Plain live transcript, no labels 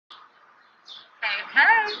Hey,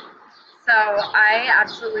 hey. So I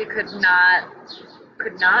absolutely could not,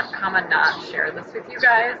 comma, not share this with you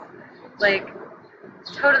guys. Like,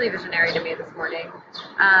 totally visionary to me this morning.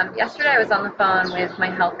 Yesterday I was on the phone with my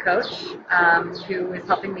health coach, who is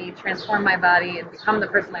helping me transform my body and become the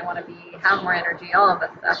person I want to be, have more energy, all of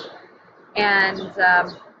that stuff. And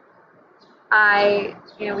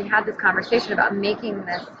we had this conversation about making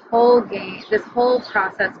this whole game, this whole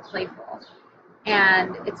process playful.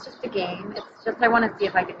 And it's just a game. It's just I want to see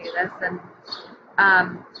if I can do this. And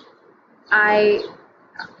um, I,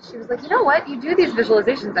 she was like, you know what? You do these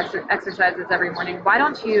visualizations exercises every morning. Why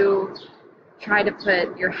don't you try to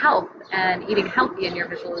put your health and eating healthy in your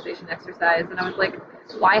visualization exercise? And I was like,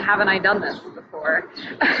 why haven't I done this before?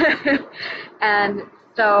 And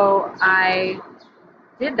so I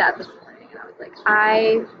did that this morning, and I was like,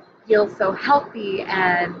 I feel so healthy,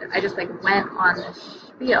 and I just like went on this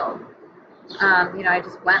spiel. I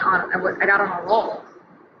just went on. I got on a roll,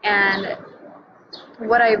 and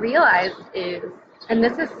what I realized is, and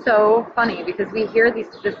this is so funny because we hear this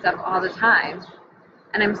stuff all the time,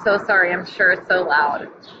 and I'm so sorry. I'm sure it's so loud.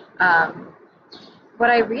 Um, what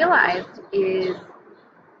I realized is,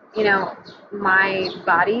 my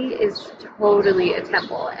body is totally a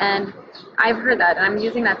temple, and I've heard that, and I'm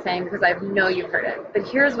using that saying because I know you've heard it. But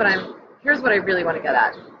here's what I really want to get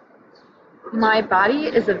at. My body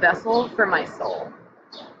is a vessel for my soul,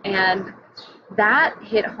 and that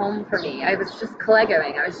hit home for me. I was just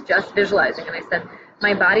Kalegoing, I was just visualizing, and I said,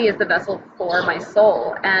 my body is the vessel for my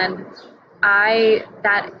soul. And it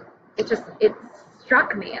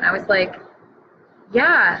struck me, and I was like,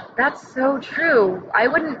 yeah, that's so true. I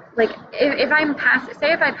wouldn't, like, if I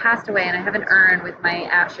passed away and I have an urn with my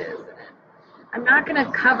ashes in it, I'm not going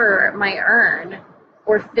to cover my urn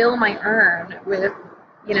or fill my urn with,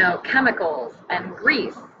 chemicals and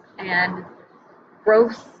grease and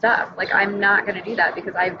gross stuff. Like, I'm not going to do that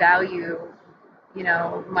because I value,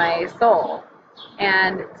 my soul.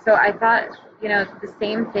 And so I thought, the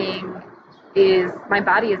same thing is, my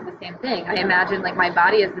body is the same thing. I imagine like my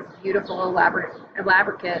body is this beautiful, elaborate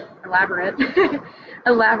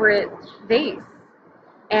vase.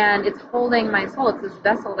 And it's holding my soul. It's this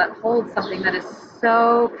vessel that holds something that is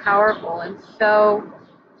so powerful and so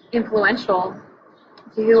influential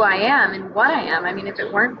to who I am and what I am. I mean, if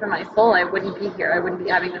it weren't for my soul, I wouldn't be here. I wouldn't be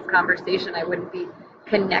having this conversation. I wouldn't be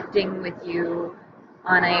connecting with you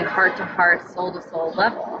on a heart-to-heart, soul-to-soul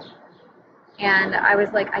level. And I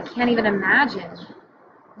was like, I can't even imagine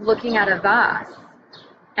looking at a vase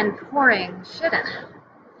and pouring shit in it.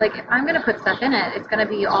 Like, if I'm going to put stuff in it, it's going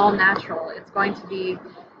to be all natural. It's going to be,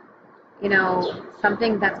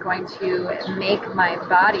 something that's going to make my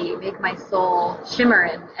body, make my soul shimmer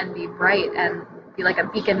and be bright and be like a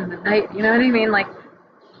beacon in the night. You know what I mean? Like,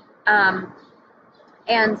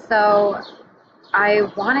 and so I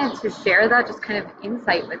wanted to share that just kind of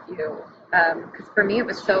insight with you, because for me it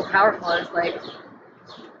was so powerful. I was like,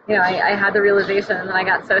 I had the realization, and then I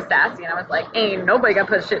got so sassy, and I was like, ain't nobody gonna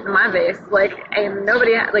put shit in my vase. Like, ain't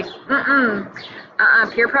nobody, like,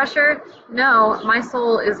 peer pressure? No, my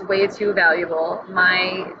soul is way too valuable.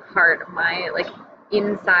 My heart, my, like,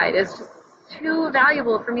 inside is just too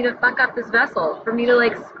valuable for me to fuck up this vessel, for me to,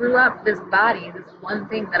 like, screw up this body, this one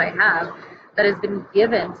thing that I have that has been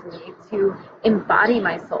given to me to embody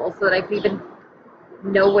my soul so that I could even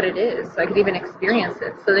know what it is, so I could even experience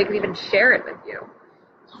it, so that I could even share it with you.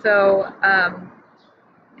 So,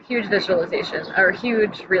 huge visualization, or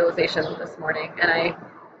huge realization this morning, and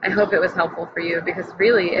I hope it was helpful for you, because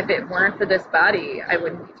really, if it weren't for this body, I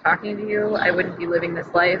wouldn't be talking to you, I wouldn't be living this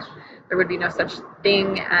life, there would be no such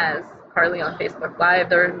thing as Carly on Facebook Live,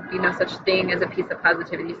 there would be no such thing as a Piece of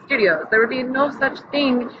Positivity Studios, there would be no such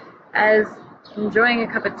thing as enjoying a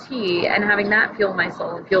cup of tea and having that fuel my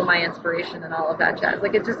soul and fuel my inspiration and all of that jazz.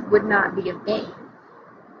 Like, it just would not be a thing.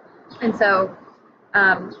 And so,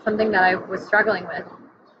 something that I was struggling with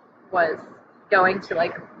was going to,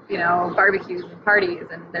 like, barbecues and parties,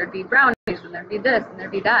 and there'd be brownies, and there'd be this, and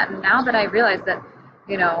there'd be that. And now that I realize that,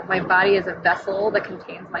 my body is a vessel that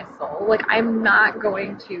contains my soul, like, I'm not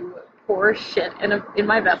going to pour shit in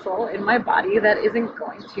my vessel, in my body, that isn't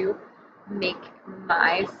going to make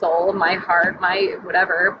my soul, my heart, my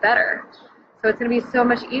whatever better. So it's going to be so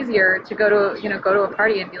much easier to go to a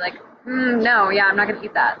party and be like, no, yeah, I'm not going to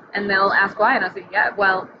eat that. And they'll ask why, and I'll say, yeah,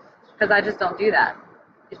 well, because I just don't do that.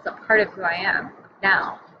 It's a part of who I am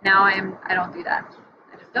now. Now I don't do that.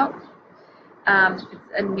 I just don't. It's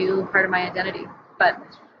a new part of my identity. But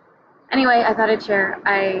anyway, I thought I'd share.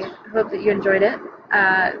 I hope that you enjoyed it,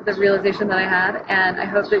 the realization that I had, and I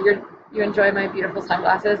hope that you enjoy my beautiful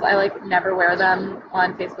sunglasses. I, like, never wear them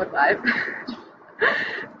on Facebook Live.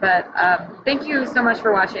 But thank you so much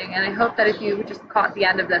for watching, and I hope that if you just caught the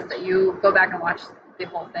end of this, that you go back and watch the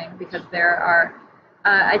whole thing, because there are,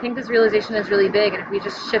 I think this realization is really big, and if we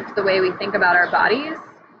just shift the way we think about our bodies,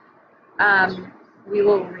 we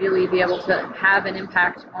will really be able to have an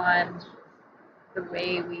impact on the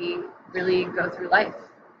way we really go through life.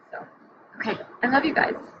 So, okay, I love you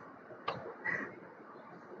guys.